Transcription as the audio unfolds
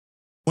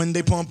When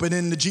they pump it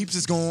in the Jeeps,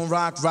 it's gon'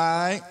 rock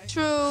right.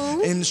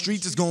 True. In the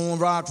streets, it's gon'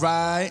 rock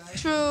right.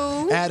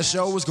 True. At a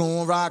show, it's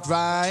gon' rock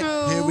right.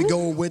 True. Here we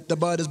go with the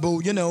butters,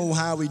 boo, you know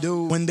how we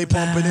do. When they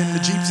pump it in the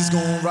Jeeps, it's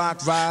gon'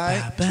 rock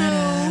right. True.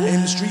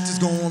 In the streets, it's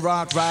gon'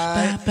 rock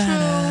right. True.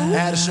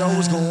 At a show,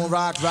 it's gon'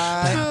 rock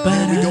right.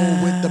 Here we go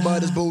with the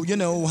butters, boo, you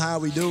know how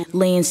we do.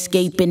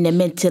 Landscaping and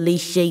mentally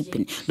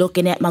shaping.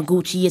 Looking at my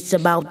Gucci, it's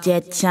about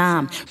that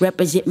time.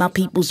 Represent my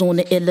peoples on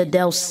the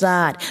Illadel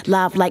side.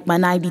 Live like my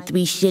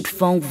 93 shit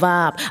phone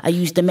vibe. I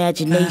used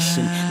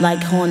imagination like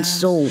Han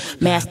Solo.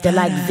 Master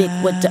like Vic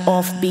with the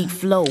offbeat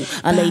flow.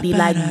 A lady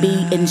like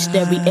B in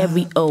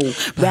stereo.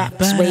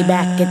 Raps way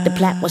back at the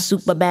Platte was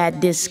super bad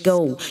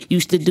disco.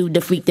 Used to do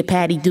the freak, the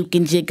Patty Duke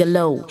and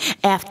Gigolo.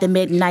 After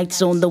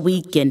midnights on the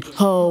weekend.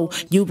 Ho,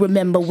 you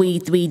remember we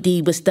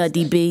 3D with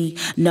Study B.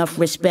 Enough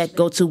respect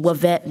go to a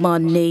vet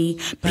money.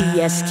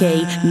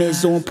 PSK,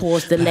 Miz on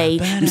pause delay.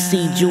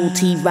 MC Jewel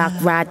T Rock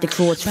ride the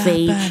cross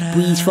fade.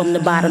 Breeze from the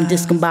bottom,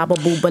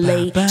 discombobble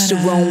ballet.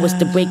 Sharon was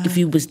the break if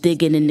you was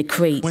digging in the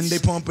crates. When they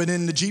pump it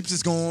in the Jeeps,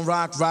 it's gon'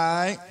 rock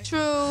right.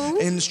 True.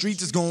 In the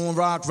streets, it's gon'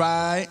 rock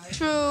right.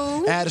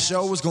 True. At a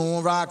show, it's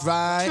gon' rock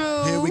right.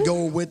 True. Here we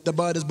go with the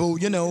butters, boo,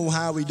 you know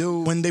how we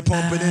do. When they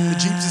pump it in the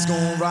Jeeps, it's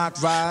gon'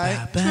 rock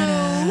right.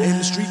 True. In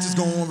the streets, it's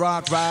gon'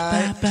 rock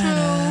right.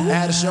 True.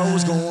 At a show,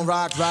 it's gon'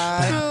 rock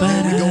right.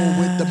 Here we go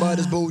with the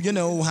butters, boo, you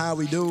know how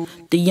we do.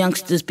 The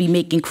youngsters be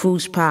making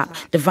cruise pop.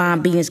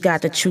 Divine beings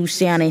got the true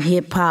sound in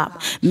hip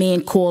hop.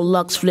 Men call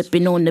Lux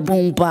flipping on the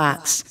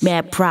boombox.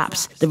 Mad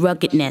props, the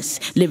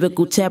ruggedness,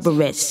 lyrical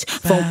terrorists.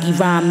 Funky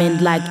rhyming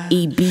like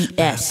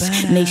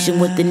EBS. Nation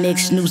with the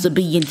Knicks, snoozer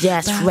being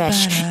jazz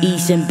fresh.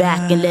 Easing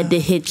back and let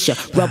it hit ya.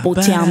 Rubble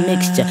Town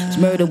mixture,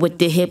 murder with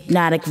the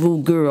hypnotic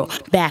rude girl.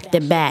 Back to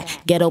back,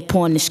 ghetto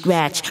porn to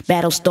scratch.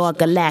 Battlestar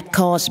Galact,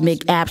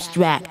 cosmic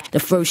abstract. The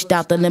first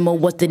out the limo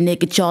was the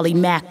nigga Charlie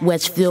Mack.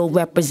 Westfield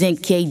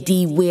represent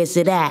KD, where's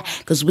it at?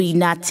 Cause we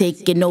not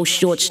taking no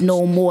shorts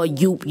no more.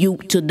 Yoop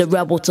yoop to the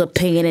rebel to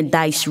pain and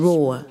dice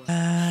roar.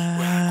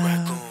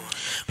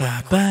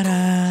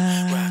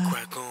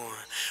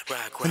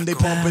 When they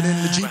pump it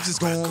in the Jeeps, it's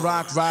gon'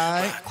 rock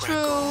right.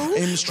 True.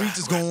 In the streets,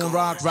 it's gon'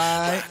 rock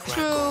right.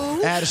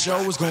 True. At a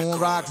show, it's gon'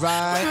 rock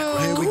right.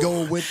 Here we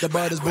go with the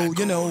butters, boo,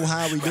 you know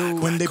how we do.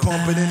 When they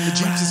pump it in the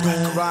Jeeps, it's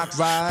gon' rock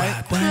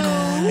right.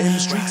 In the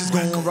streets, it's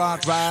gon'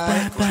 rock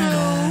right.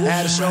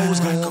 At a show, it's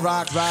gon'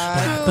 rock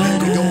right.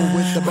 Here we go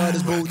with the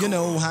butters, boo, you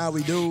know how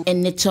we do.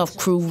 And the tough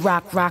crew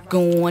rock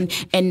on.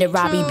 And the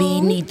Robbie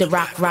B need the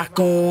rock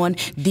on.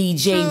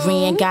 DJ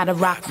Ren got a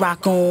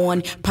rock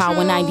on.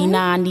 Power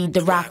 99 need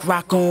the rock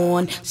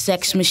on.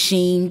 Sex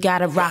Machine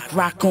got a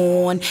rock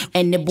on.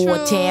 And the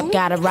boy Tab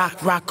got a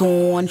rock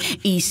on.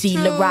 EC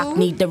LaRock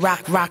need the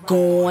rock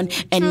on.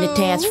 And the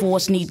Task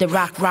Force need the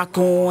rock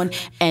on.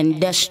 And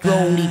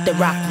Destro need the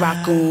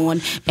rock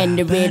on. And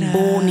the Red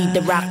Bull need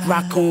the rock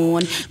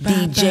on.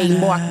 DJ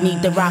Mark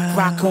need the rock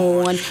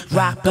on.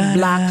 Rock the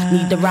Block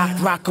need the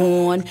rock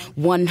on.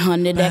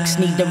 100X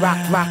need the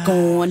rock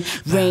on.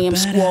 Ram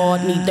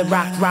Squad need the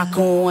rock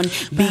on.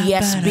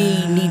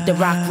 BSB need the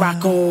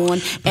rock on.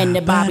 And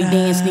the Bobby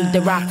Dance need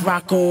the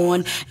rock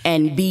on.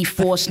 And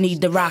B-Force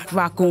need the rock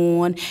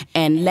on.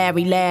 And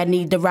Larry Ladd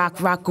need the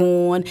rock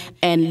on.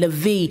 And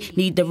LeVee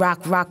need the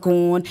rock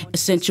on.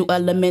 Essential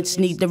Elements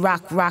need the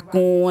rock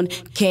on.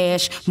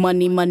 Cash,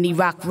 money,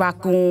 rock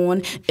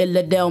on.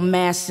 Illadel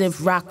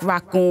Massive, rock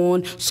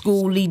on.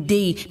 Schoolie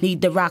D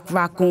need the rock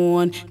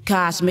on.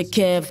 Cosmic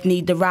Kev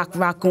need the rock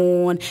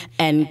on.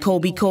 And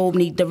Kobe Cole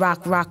need the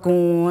rock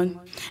on.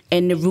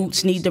 And the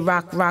Roots need the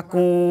rock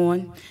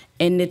on.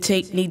 And the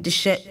Take need the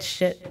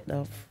shit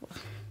off.